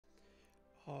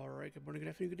Alright, good morning, good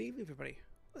afternoon, good evening, everybody.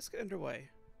 Let's get underway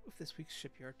with this week's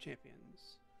Shipyard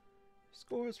Champions.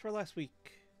 Scores for last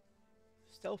week.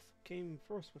 Stealth came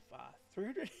first with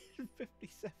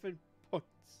 357 points,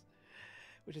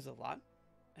 which is a lot.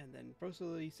 And then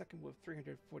Brosilly second with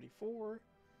 344.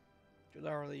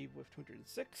 Ulairi with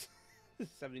 206.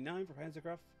 79 for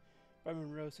Panzergraf.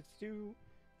 BrotherMunro 62.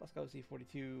 lostgalaxygamer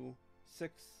 42.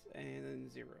 6 and then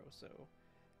 0. So,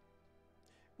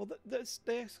 well, they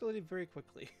escalated very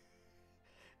quickly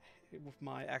with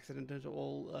my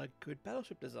accidental good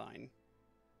battleship design.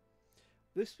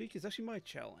 This week is actually my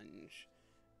challenge.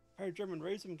 Fire German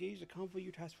raids have engaged a convoy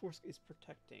your task force is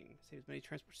protecting. Save as many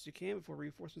transports as you can before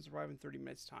reinforcements arrive in 30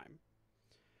 minutes time.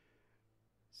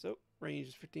 So, range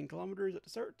is 15 kilometers at the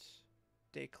start.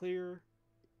 Day clear.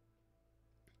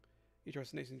 Your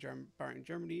destination bar in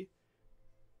Germany.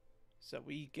 So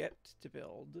we get to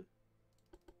build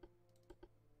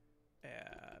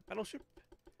a battleship,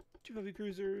 2 heavy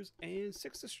cruisers, and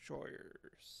 6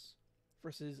 destroyers.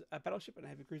 Versus a battleship and a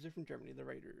heavy cruiser from Germany, the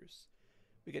Raiders.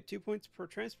 We get 2 points per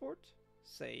transport,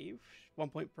 save, 1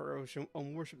 point per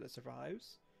own warship that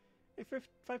survives, and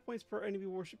 5 points per enemy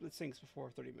warship that sinks before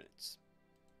 30 minutes.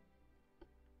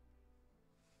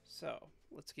 So,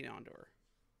 let's get on to her.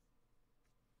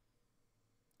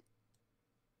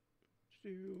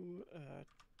 Do,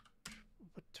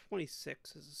 put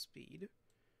 26 as a speed.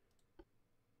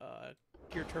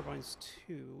 Gear turbines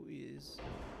 2 is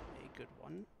a good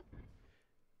one.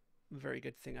 Very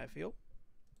good thing, I feel.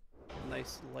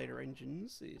 Nice lighter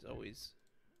engines is always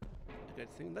a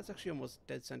good thing. That's actually almost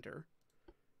dead center,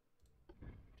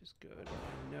 which is good.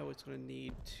 I know it's going to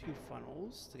need 2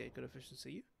 funnels to get good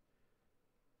efficiency.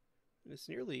 And it's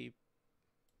nearly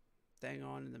dang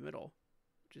on in the middle,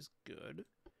 which is good.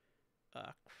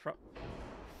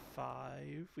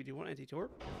 5. We do want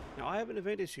anti-torp. Now I have an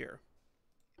advantage here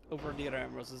over the other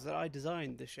Admirals, is that I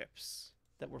designed the ships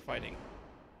that we're fighting.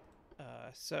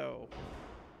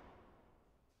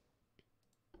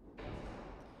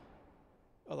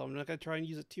 Although I'm not going to try and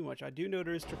use it too much, I do know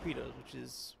there is torpedoes, which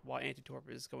is why anti-torp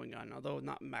is going on, although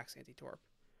not max anti-torp.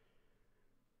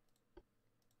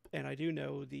 And I do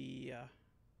know the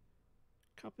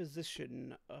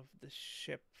composition of the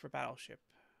ship for battleship.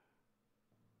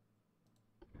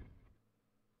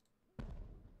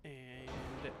 And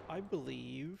I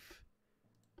believe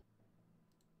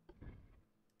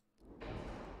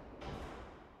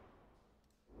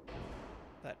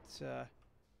that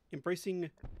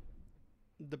embracing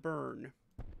the burn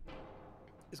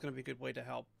is going to be a good way to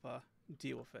help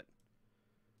deal with it.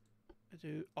 I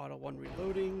do auto 1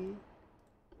 reloading,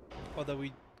 although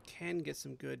we can get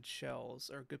some good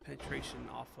shells or good penetration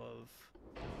off of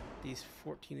these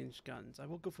 14-inch guns. I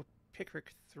will go for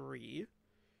Pickrick 3.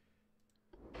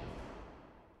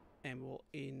 And we'll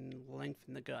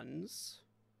lengthen the guns.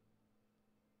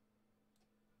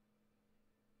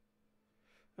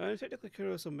 I technically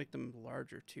could also make them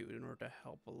larger too, in order to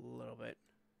help a little bit.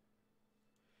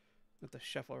 Have to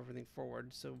shuffle everything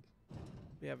forward, so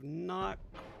we have not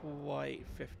quite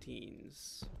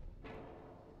 15s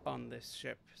on this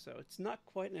ship. So it's not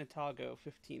quite an Otago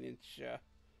 15-inch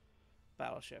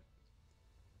battleship.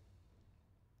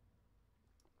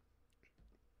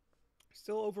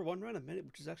 Still over 1 round a minute,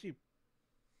 which is actually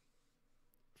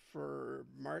for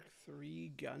Mark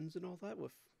III guns and all that,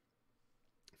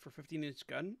 for 15-inch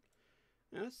gun.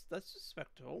 That's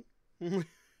respectable.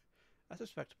 That's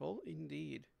respectable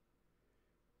indeed.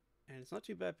 And it's not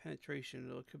too bad penetration,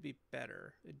 though it could be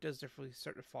better. It does definitely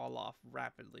start to fall off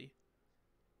rapidly.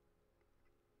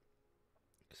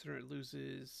 Considering it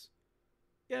loses,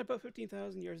 yeah, about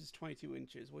 15,000 yards is 22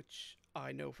 inches, which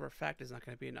I know for a fact is not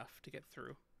going to be enough to get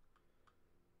through.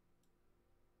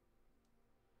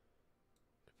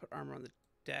 Put armor on the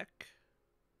deck.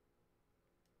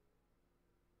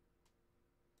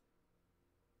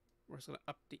 We're just going to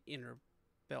up the inner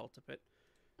belt a bit.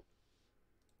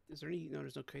 Is there any... No,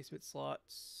 there's no casement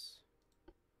slots.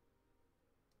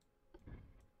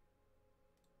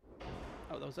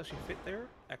 Oh, those actually fit there?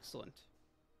 Excellent.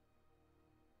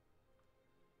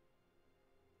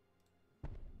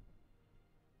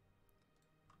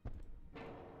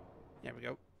 There we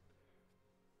go.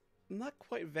 Not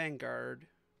quite Vanguard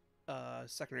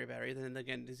secondary battery. Then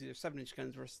again, these are 7-inch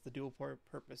guns versus the dual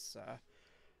purpose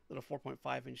little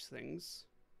 4.5-inch things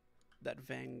that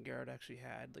Vanguard actually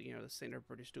had. You know, the standard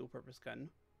British dual purpose gun.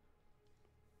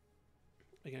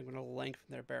 Again, I'm going to lengthen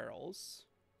their barrels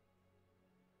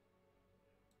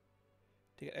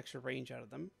to get extra range out of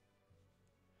them,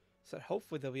 so that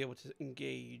hopefully they'll be able to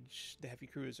engage the heavy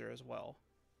cruiser as well.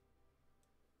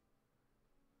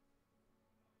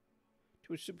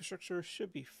 2-inch superstructure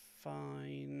should be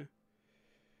fine.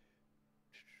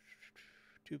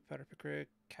 2 powder picker,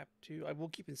 cap 2. I will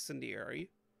keep incendiary.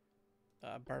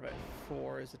 Barbette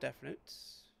 4 is a definite.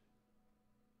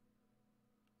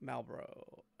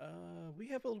 Marlboro. We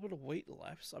have a little bit of weight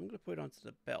left, so I'm going to put it onto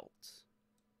the belt.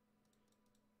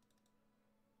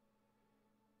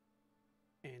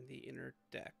 And the inner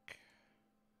deck.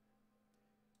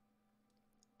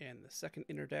 And the second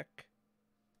inner deck.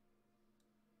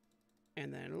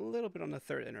 And then a little bit on the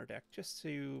third inner deck, just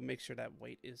to make sure that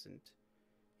weight isn't,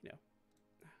 you know,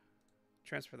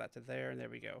 transfer that to there, and there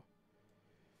we go.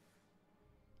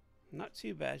 Not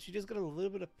too bad. She just got a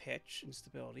little bit of pitch and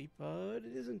stability, but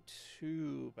it isn't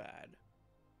too bad.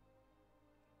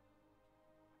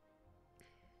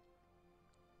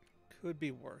 Could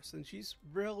be worse, and she's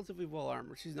relatively well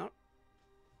armored. She's not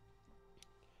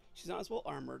as well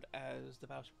armored as the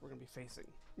battleship we're going to be facing.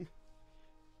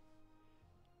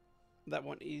 That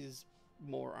one is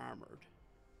more armored,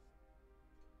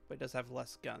 but it does have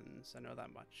less guns. I know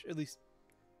that much. At least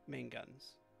main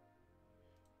guns.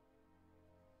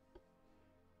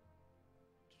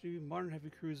 Do modern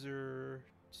heavy cruiser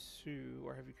 2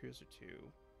 or heavy cruiser 2?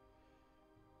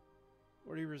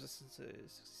 What are your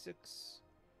resistances? 66,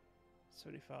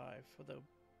 75 for the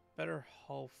better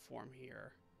hull form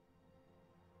here.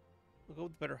 We'll go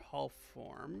with the better hull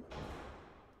form.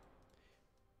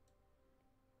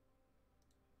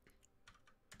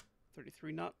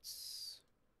 33 knots.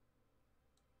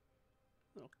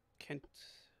 Little Kent.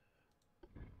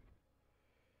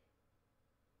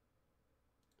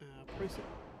 Price it.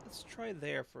 Let's try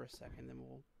there for a second, then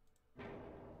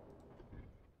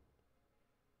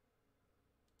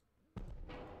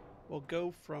we'll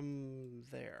go from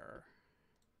there.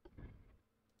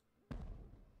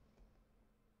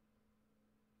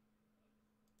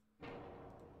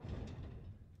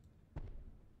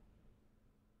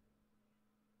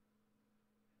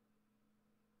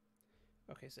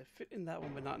 Okay, so it fit in that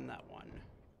one, but not in that one.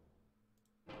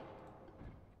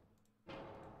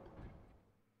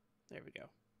 There we go.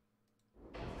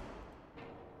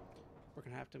 We're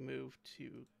gonna have to move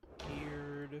to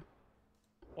geared,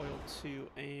 oil 2,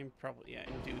 and probably, yeah,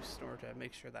 induced in order to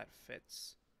make sure that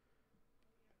fits.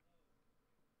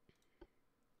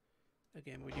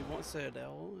 Again, we do want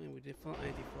Citadel, and we did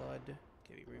anti-flood.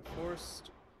 Can be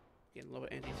reinforced. Again, a little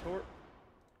bit anti-torp.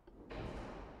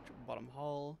 Triple bottom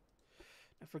hull.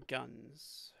 Now for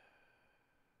guns.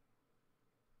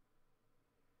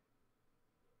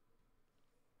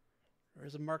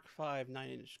 There's a Mark V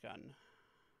 9-inch gun.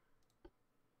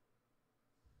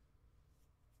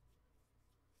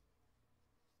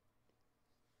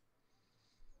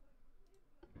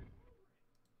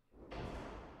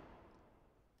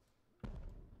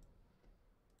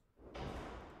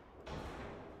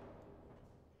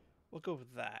 We'll go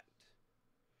with that.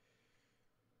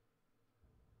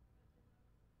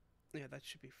 Yeah, that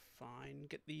should be fine.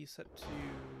 Get these set to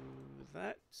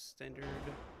that standard.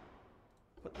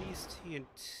 Put these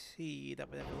TNT,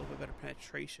 that way they have a little bit better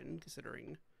penetration,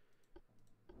 considering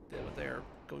what they're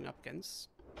going up against.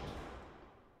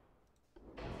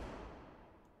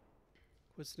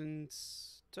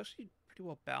 Coincidence, it's actually pretty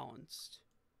well balanced.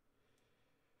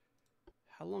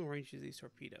 How long range is these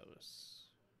torpedoes?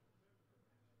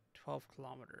 12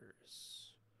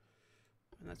 kilometers.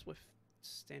 And that's with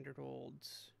standard old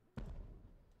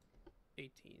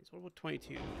 18s. What about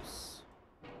 22s?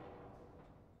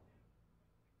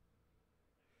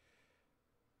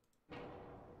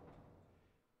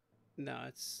 No,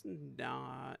 it's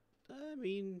not. I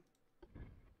mean,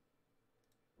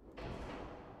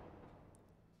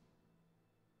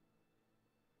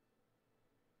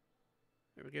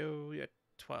 there we go. We got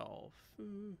 12.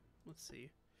 Let's see.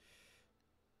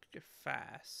 Get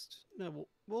fast. No,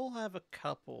 we'll have a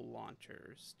couple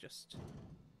launchers just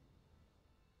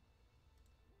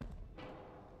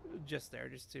there,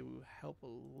 just to help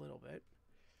a little bit.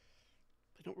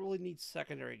 I don't really need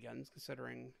secondary guns,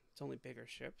 considering it's only bigger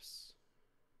ships.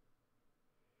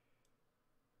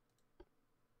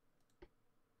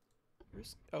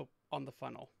 Oh, on the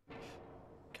funnel.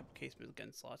 Couple case move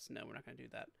gun slots. No, we're not going to do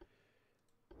that.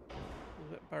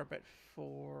 We'll get Barbette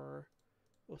 4.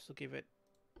 We'll also give it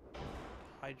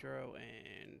Hydro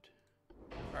and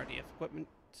RDF equipment,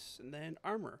 and then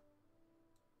armor.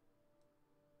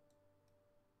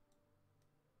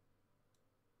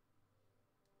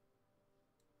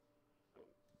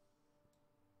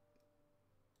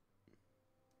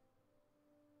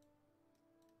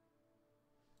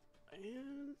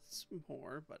 And some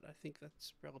more, but I think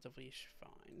that's relatively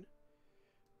fine.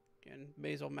 Again,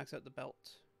 may as well max out the belt.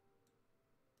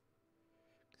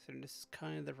 So this is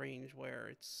kind of the range where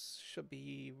it should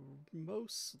be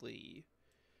mostly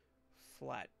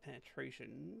flat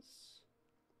penetrations.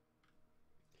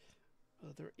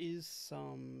 There is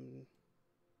some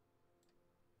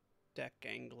deck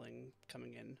angling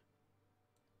coming in.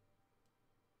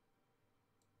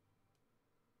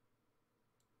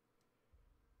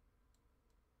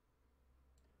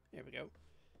 There we go.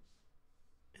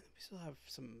 And we still have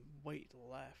some weight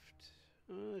left.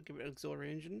 Give it an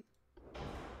auxiliary engine.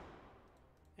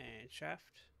 And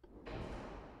shaft.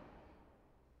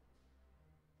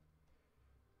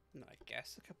 And I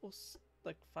guess a couple,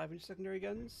 like, 5-inch secondary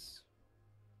guns?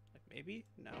 Like, maybe?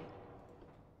 No.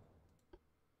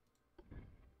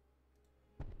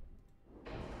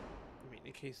 I mean,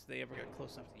 in case they ever got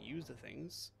close enough to use the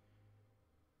things.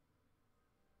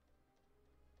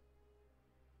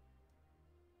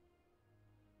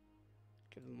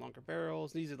 Give them longer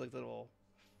barrels. These are like little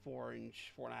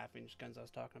 4-inch, 4.5-inch guns I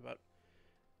was talking about.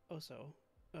 Also,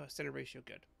 standard ratio,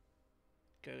 good.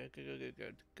 Good.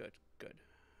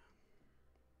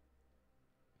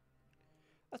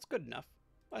 That's good enough.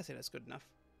 I say that's good enough.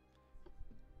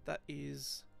 That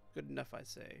is good enough, I'd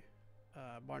say.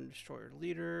 Modern Destroyer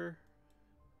Leader.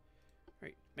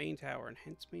 Right, main tower,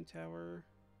 enhanced main tower.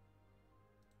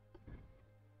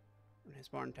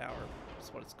 Enhanced modern tower is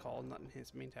what it's called, not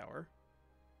enhanced main tower.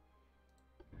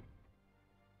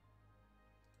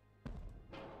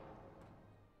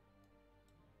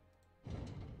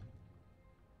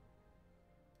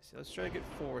 So let's try to get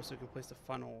 4 so we can place the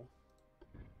funnel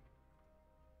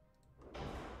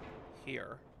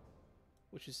here,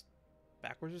 which is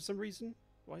backwards for some reason.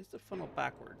 Why is the funnel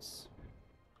backwards?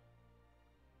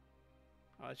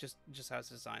 Oh, it's just how it's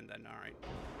designed then. All right.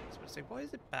 I was going to say, why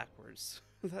is it backwards?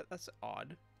 That's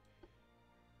odd.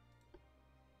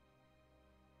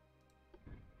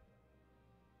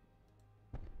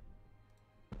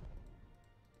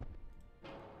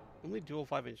 Only dual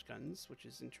 5-inch guns, which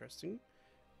is interesting.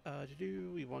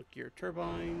 We want gear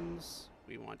turbines.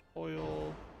 We want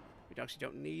oil. We actually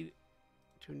don't need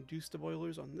to induce the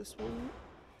boilers on this one.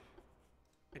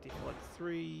 Anti-flak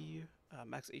 3.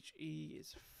 Max HE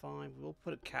is fine. We'll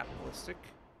put a capitalistic,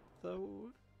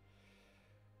 though.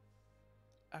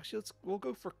 Actually, we'll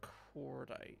go for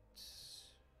cordite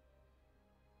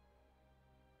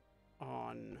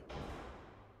on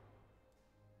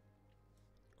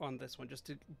this one, just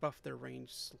to buff their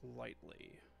range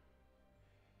slightly.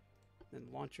 Then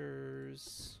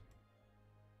launchers.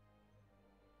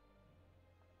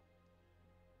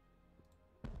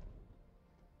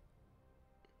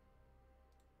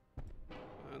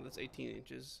 That's 18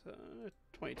 inches.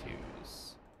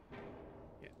 22s.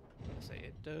 Yeah, I'll say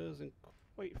it doesn't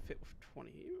quite fit with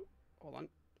 20. Hold on.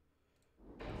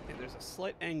 Yeah, there's a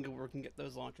slight angle where we can get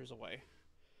those launchers away.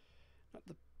 Not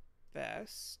the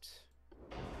best.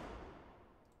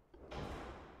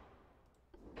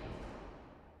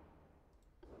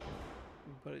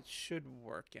 But it should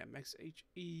work. Yeah, max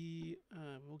HE.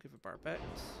 We'll give a barbette.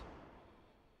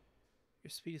 Your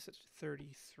speed is set to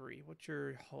 33. What's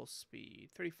your hull speed?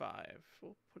 35.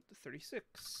 We'll put the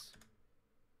 36.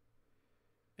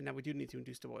 And now we do need to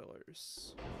induce the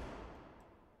boilers.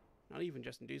 Not even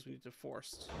just induce, we need to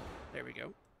forced. There we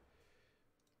go.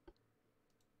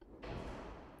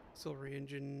 Auxiliary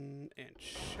engine and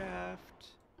shaft.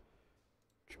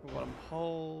 Triple bottom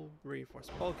hull.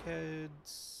 Reinforced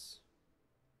bulkheads.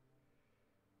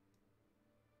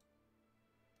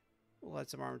 We'll add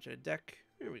some armor to the deck.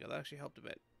 There we go, that actually helped a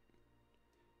bit.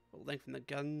 We'll lengthen the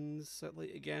guns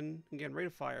slightly again. Again, rate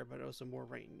of fire, but also more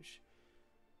range.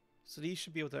 So these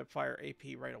should be able to fire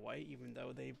AP right away, even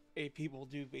though AP will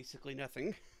do basically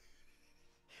nothing.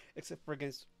 Except for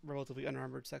against relatively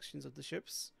unarmored sections of the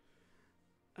ships.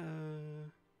 We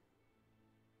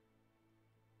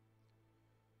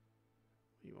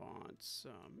want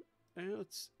some...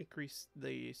 let's increase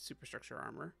the superstructure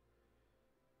armor.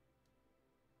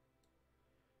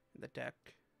 The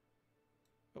deck.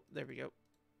 Oh, there we go.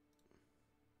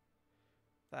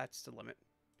 That's the limit.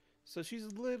 So she's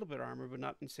a little bit armored, but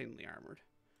not insanely armored.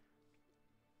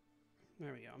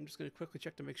 There we go. I'm just going to quickly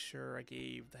check to make sure I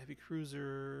gave the heavy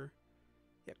cruiser...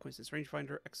 Yeah, coincidence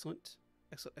rangefinder. Excellent.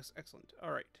 Excellent.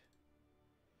 All right.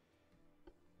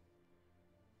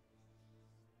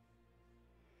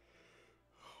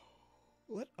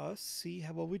 Let us see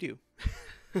how well we do.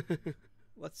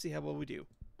 Let's see how well we do.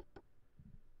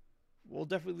 We'll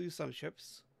definitely lose some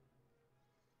ships.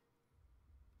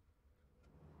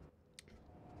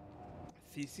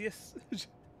 Theseus?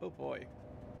 Oh boy.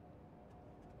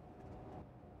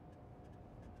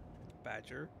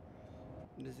 Badger.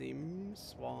 Nazim.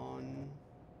 Swan.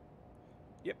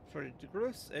 Yep, for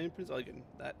Gross and Prince Eugen.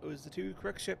 That was the two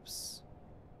correct ships.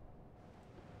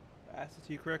 That's the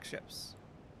two correct ships.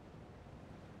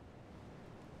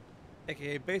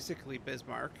 AKA basically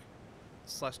Bismarck /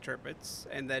 Turbits,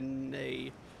 and then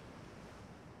a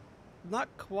not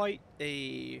quite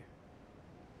a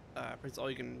Prince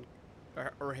Eugen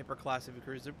or Hyper class of a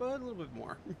cruiser, but a little bit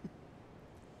more.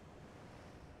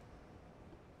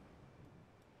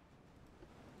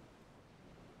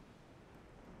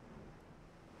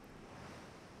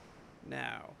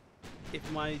 Now,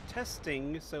 if my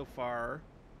testing so far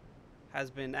has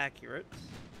been accurate,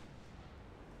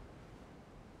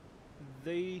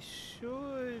 they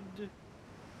should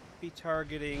be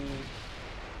targeting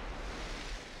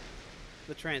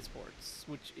the transports,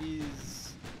 which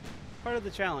is part of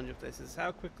the challenge of this, is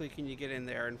how quickly can you get in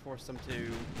there and force them to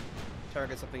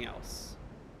target something else.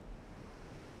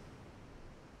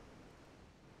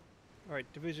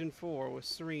 Alright, Division 4 with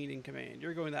Serene in command.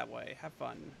 You're going that way. Have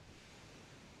fun.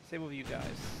 Same with you guys.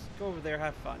 Go over there,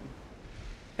 have fun.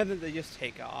 And then they just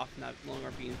take off, not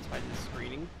longer being tied to the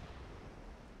screening.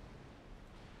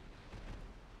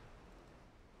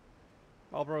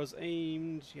 Marlboro's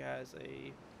aimed. She has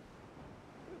a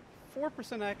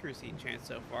 4% accuracy chance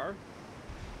so far.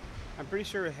 I'm pretty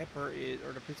sure Hipper is,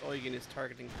 or the Prince Eugen is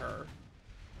targeting her.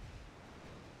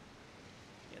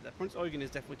 Yeah, the Prince Eugen is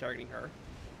definitely targeting her.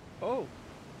 Oh!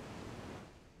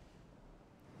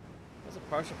 That's a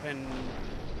partial pen.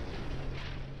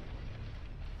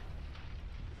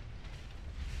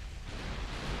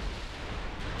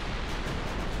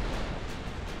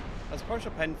 That's a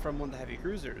partial pen from one of the heavy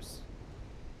cruisers.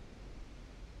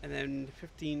 And then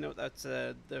 15, no, that's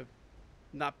the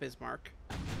not Bismarck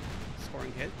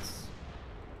scoring hits.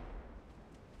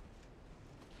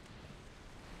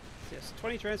 So yes,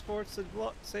 20 transports to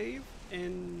save,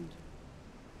 and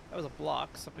that was a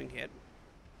block, something hit.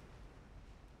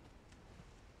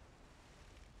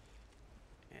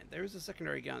 And there's the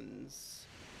secondary guns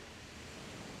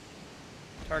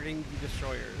targeting the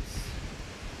destroyers.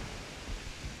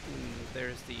 And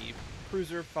there's the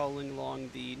cruiser following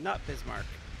along the not Bismarck.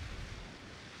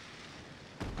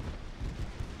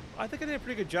 I think I did a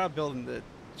pretty good job building the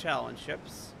challenge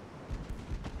ships,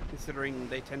 considering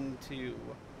they tend to,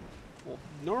 well,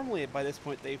 normally by this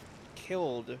point they've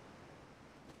killed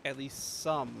at least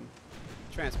some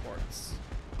transports.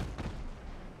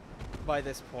 By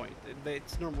this point,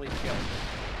 it's normally killed.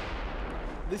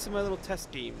 At least in my little test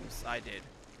games I did.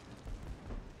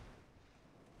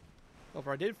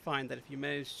 However, I did find that if you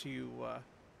manage to,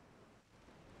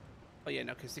 oh yeah,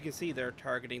 no, because you can see they're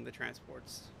targeting the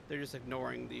transports. They're just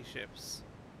ignoring these ships.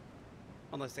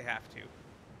 Unless they have to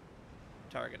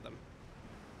target them.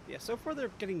 Yeah, so far they're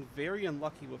getting very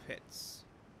unlucky with hits.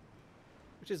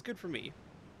 Which is good for me.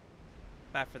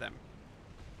 Bad for them.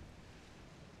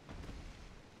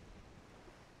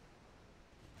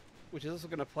 Which is also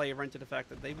going to play right into the fact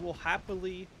that they will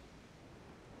happily,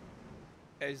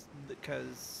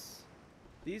 because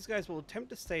these guys will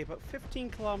attempt to stay about 15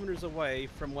 kilometers away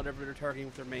from whatever they're targeting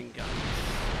with their main guns.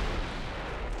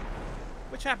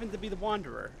 Which happened to be the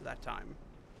Wanderer that time.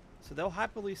 So they'll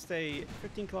happily stay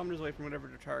 15 kilometers away from whatever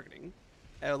they're targeting,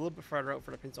 and a little bit farther out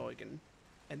for the Prince Eugen.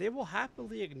 And they will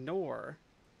happily ignore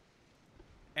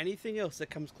anything else that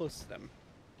comes close to them.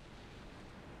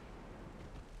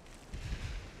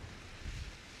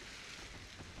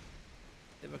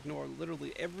 They'll ignore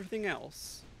literally everything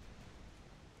else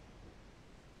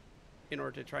in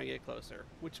order to try and get closer.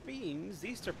 Which means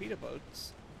these torpedo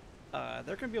boats, they're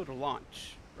going to be able to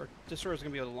launch. Or destroyers are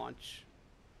going to be able to launch.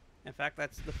 In fact,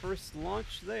 that's the first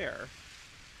launch there.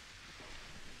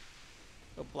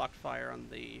 Oh, blocked fire on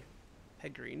the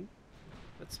head green.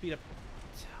 Let's speed up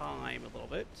time a little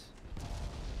bit.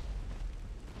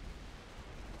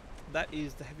 That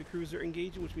is the heavy cruiser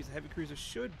engaging, which means the heavy cruiser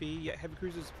should be, yeah, heavy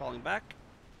cruiser's falling back.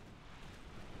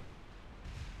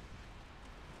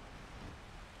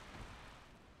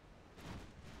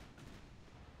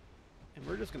 And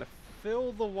we're just going to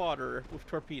fill the water with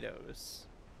torpedoes.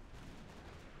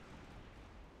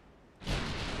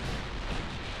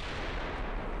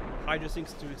 Hydra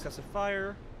sinks to excessive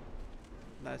fire.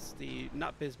 That's the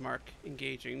not Bismarck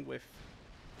engaging with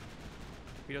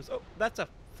torpedoes. Oh, that's a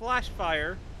flash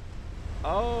fire.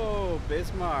 Oh,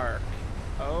 Bismarck.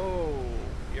 Oh,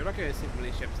 you're not going to sink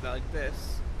many ships now like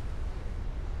this.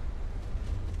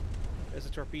 There's the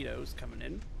torpedoes coming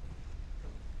in.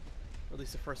 Or at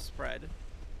least the first spread.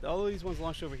 All of these ones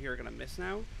launched over here are going to miss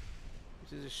now,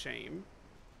 which is a shame.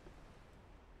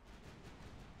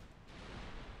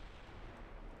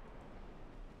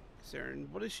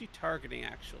 What is she targeting,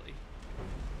 actually?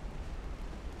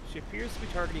 She appears to be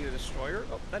targeting a destroyer.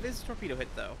 Oh, that is a torpedo hit,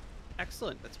 though.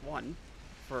 Excellent. That's one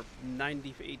for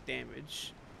 98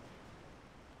 damage.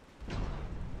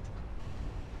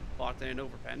 Blocked in an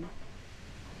overpen.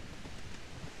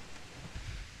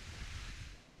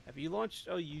 Have you launched?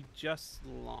 Oh, you just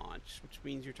launched, which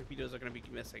means your torpedoes are going to be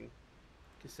missing,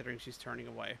 considering she's turning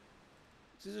away.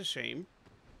 This is a shame.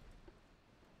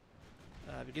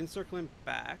 Begin circling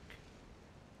back.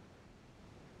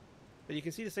 But you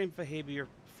can see the same behavior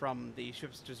from the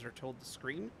ships that are told the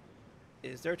screen.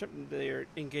 Is they're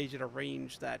engaged at a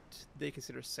range that they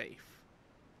consider safe.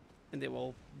 And they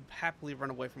will happily run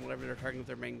away from whatever they're targeting with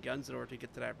their main guns in order to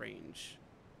get to that range.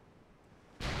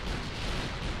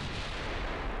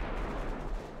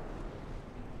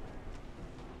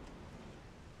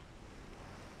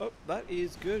 Oh, that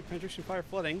is good. Penetration fire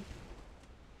flooding.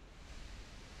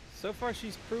 So far,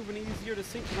 she's proven easier to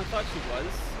sink than I thought she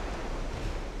was.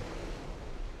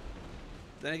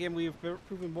 Then again, we've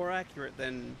proven more accurate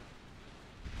than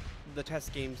the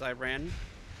test games I ran.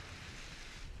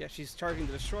 Yeah, she's targeting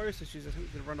the destroyer, so she's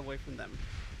attempting to run away from them.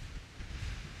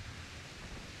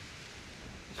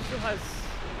 She still has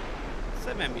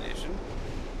some ammunition.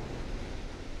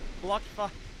 Blocked fire.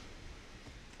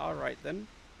 Alright then.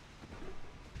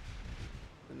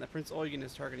 And the Prince Eugen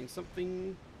is targeting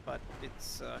something, but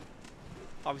it's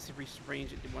obviously reached the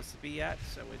range it wants to be at,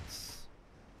 so it's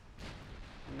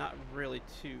not really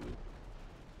too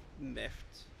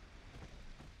miffed.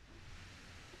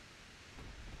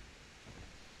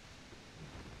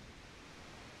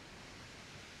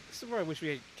 This is where I wish we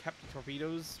had kept the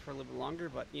torpedoes for a little bit longer,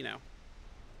 but you know,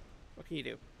 what can you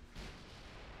do?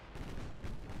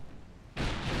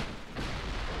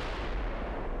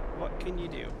 What can you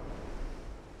do?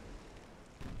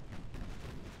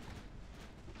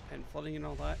 And flooding and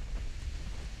all that.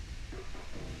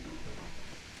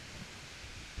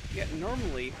 Yeah,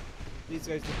 normally these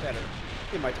guys do better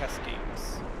in my test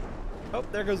games. Oh,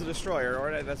 there goes the destroyer.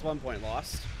 Alright, that's 1 point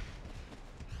lost.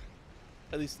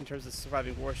 At least in terms of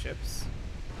surviving warships.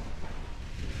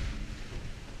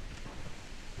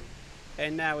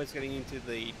 And now it's getting into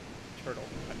the turtle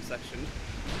section.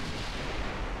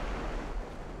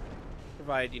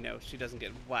 Provided, you know, she doesn't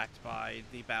get whacked by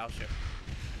the battleship.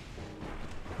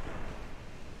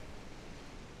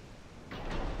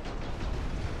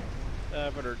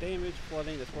 But her damage,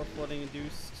 flooding, that's more flooding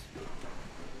induced.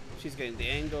 She's getting the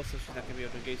angle, so she's not going to be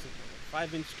able to engage with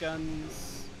 5-inch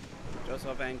guns. She also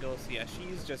have angles. Yeah,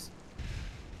 she's just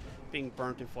being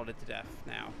burnt and flooded to death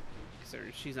now. So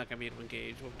she's not going to be able to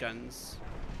engage with guns.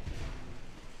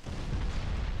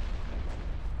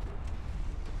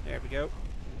 There we go.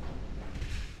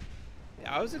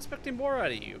 Yeah, I was expecting more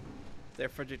out of you there,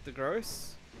 Frederick the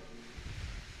Gross.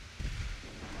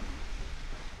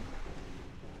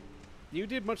 You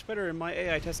did much better in my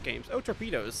AI test games. Oh,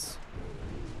 torpedoes.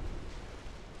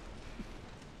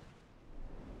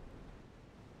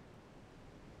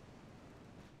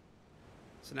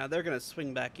 So now they're going to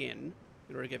swing back in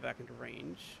order to get back into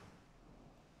range.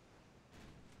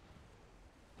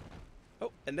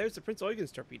 Oh, and there's the Prince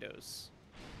Eugen's torpedoes.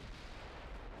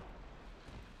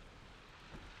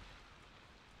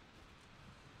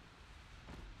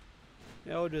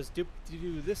 Now we'll just do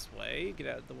this way, get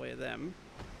out of the way of them.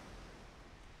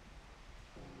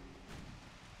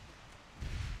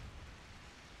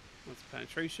 That's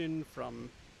penetration from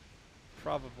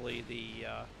probably the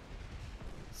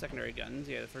secondary guns,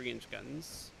 yeah, the 3-inch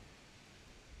guns.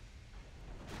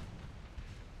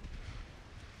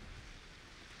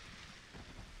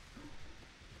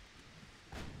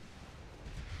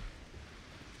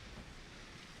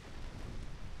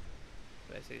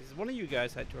 But I say, one of you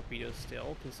guys had torpedoes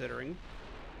still, considering.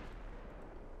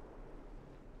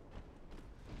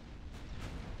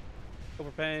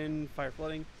 Overpen, fire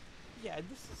flooding. Yeah,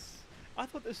 I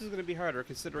thought this was going to be harder,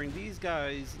 considering these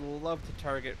guys love to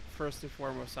target first and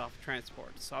foremost off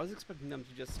transport. So I was expecting them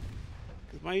to just...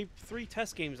 Because my 3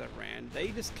 test games I ran, they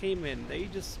just came in, they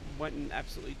just went and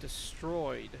absolutely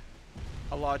destroyed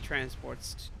a lot of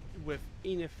transports with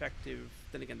ineffective...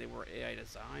 Then again, they were AI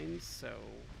designs, so...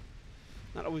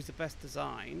 Not always the best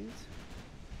designed,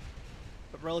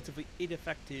 but relatively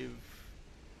ineffective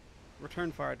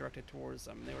return fire directed towards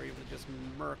them. They were able to just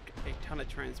murk a ton of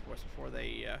transports before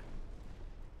they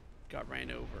got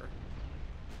ran over.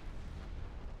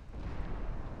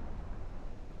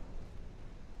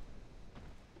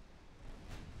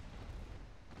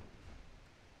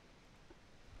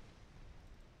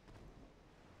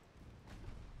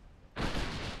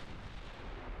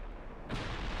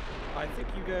 I think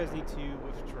you guys need to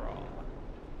withdraw.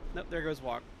 Nope, there goes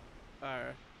White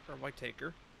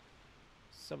Taker.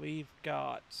 So we've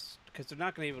got, because they're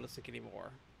not going to be able to sink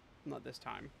anymore. Not this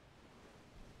time.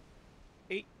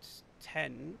 8,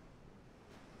 10,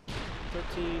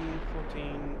 13,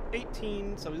 14,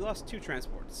 18. So we lost 2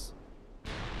 transports.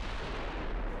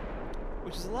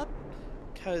 Which is a lot,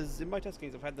 because in my test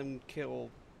games I've had them kill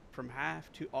from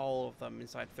half to all of them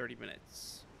inside 30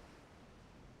 minutes.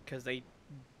 Because they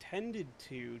tended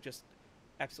to just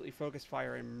absolutely focus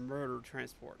fire and murder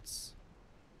transports.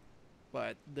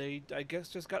 But they, I guess,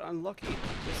 just got unlucky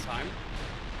this time.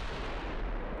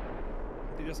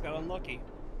 They just got unlucky.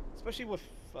 Especially with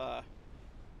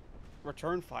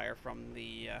return fire from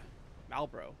the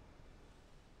Malbro.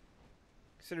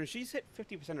 Considering she's hit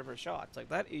 50% of her shots. Like,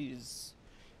 that is,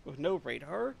 with no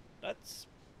radar, that's...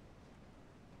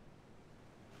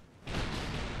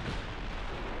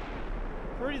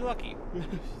 pretty lucky.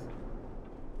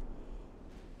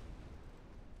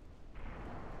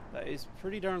 That is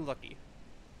pretty darn lucky.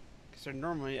 Because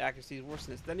normally accuracy is worse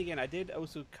than this. Then again, I did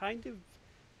also kind of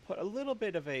put a little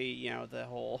bit of a, you know, the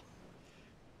whole...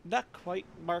 not quite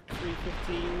Mark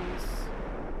 315s,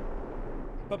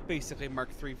 but basically Mark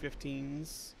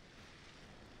 315s.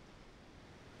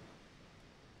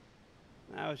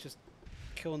 I was just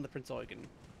killing the Prince Eugen.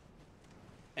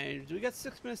 And we got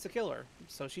 6 minutes to kill her,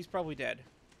 so she's probably dead.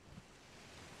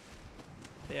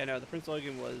 But yeah, no, the Prince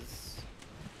Eugen was...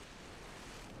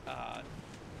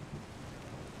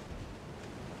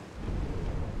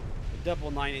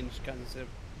 double 9-inch guns of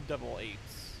double 8s.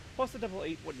 Plus the double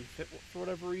 8 wouldn't fit for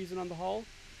whatever reason on the hull,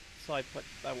 so I put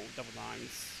double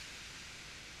 9s.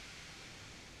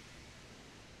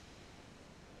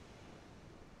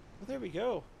 Well, there we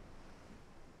go.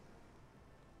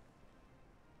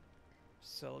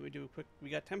 So let me do a quick... we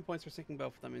got 10 points for sinking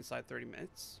both of them inside 30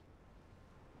 minutes.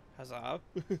 Huzzah.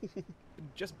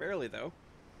 Just barely, though.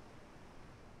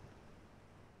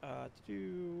 To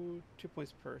do 2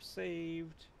 points per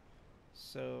saved.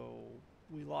 So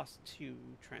we lost 2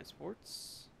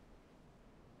 transports.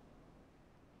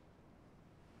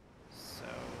 So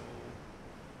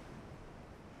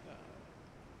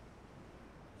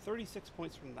 36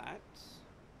 points from that.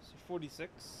 So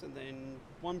 46, and then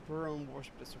 1 per own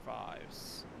warship that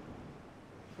survives.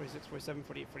 46, 47,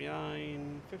 48,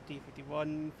 49, 50,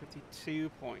 51, 52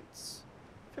 points.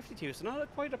 52, so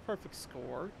not quite a perfect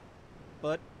score,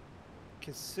 but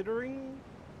considering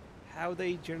how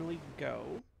they generally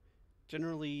go,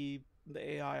 generally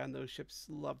the AI on those ships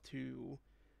love to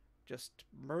just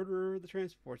murder the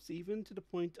transports, even to the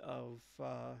point of,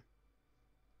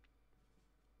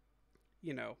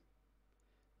 you know,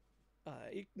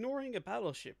 ignoring a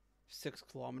battleship 6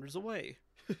 kilometers away,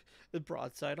 the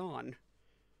broadside on,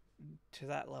 to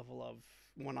that level of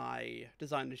when I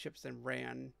designed the ships and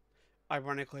ran,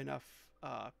 ironically enough,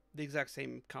 the exact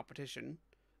same competition.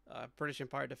 British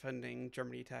Empire defending,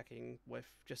 Germany attacking, with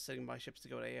just sending my ships to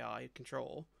go to AI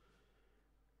control.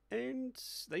 And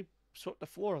they swept the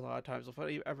floor a lot of times without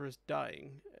ever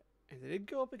dying. And they did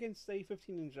go up against a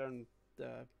 15-inch on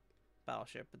the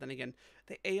battleship, but then again,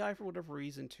 the AI, for whatever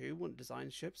reason too, when it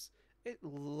designs ships, it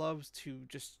loves to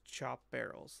just chop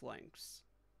barrels lengths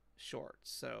short.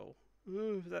 So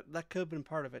that could have been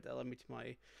part of it that led me to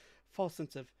my false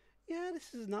sense of, yeah,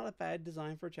 this is not a bad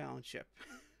design for a challenge ship.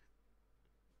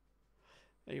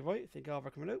 Anyway, thank you all for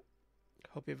coming out.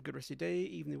 Hope you have a good rest of your day,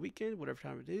 evening, weekend, whatever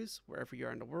time it is, wherever you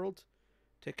are in the world.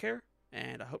 Take care,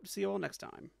 and I hope to see you all next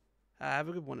time. Have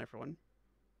a good one, everyone.